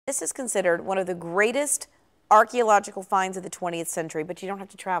This is considered one of the greatest archaeological finds of the 20th century, but you don't have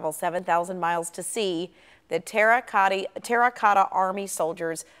to travel 7,000 miles to see the Terracotta Army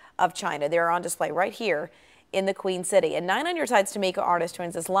soldiers of China. They're on display right here in the Queen City. And 9 on your side's Tamika Artist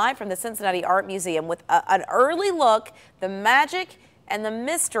joins us live from the Cincinnati Art Museum with an early look, the magic and the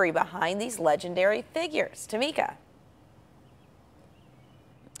mystery behind these legendary figures. Tamika.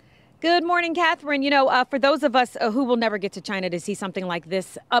 Good morning, Catherine. You know, for those of us who will never get to China to see something like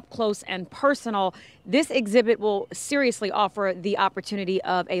this up close and personal, this exhibit will seriously offer the opportunity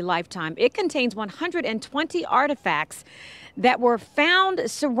of a lifetime. It contains 120 artifacts that were found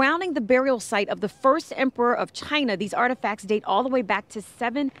surrounding the burial site of the first emperor of China. These artifacts date all the way back to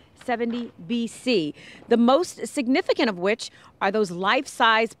 770 BC. The most significant of which are those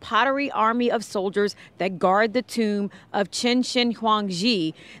life-size pottery army of soldiers that guard the tomb of Qin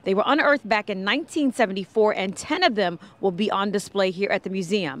Shihuang. They were unearthed back in 1974, and 10 of them will be on display here at the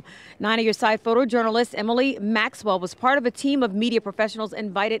museum. 9 on your side photojournalist Emily Maxwell was part of a team of media professionals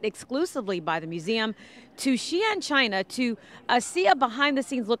invited exclusively by the museum to Xi'an, China, to see a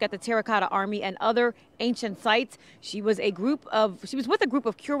behind-the-scenes look at the Terracotta Army and other ancient sites. She was with a group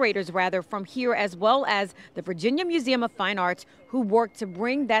of curators from here, as well as the Virginia Museum of Fine Arts, who worked to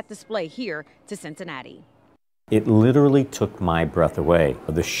bring that display here to Cincinnati. It literally took my breath away.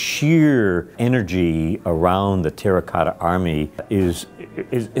 The sheer energy around the Terracotta Army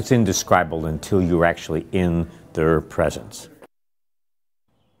it's indescribable until you're actually in their presence.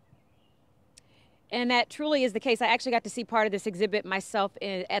 And that truly is the case. I actually got to see part of this exhibit myself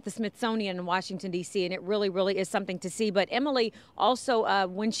at the Smithsonian in Washington, D.C., and it really, really is something to see. But Emily also,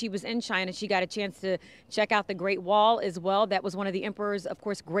 when she was in China, she got a chance to check out the Great Wall as well. That was one of the emperor's, of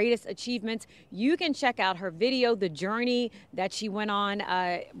course, greatest achievements. You can check out her video, the journey that she went on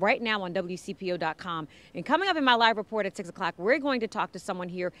right now on WCPO.com. And coming up in my live report at 6 o'clock, we're going to talk to someone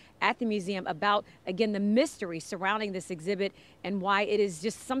here at the museum about, again, the mystery surrounding this exhibit and why it is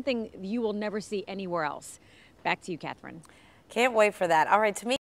just something you will never see anywhere else. Back to you, Catherine. Can't wait for that. All right, to me.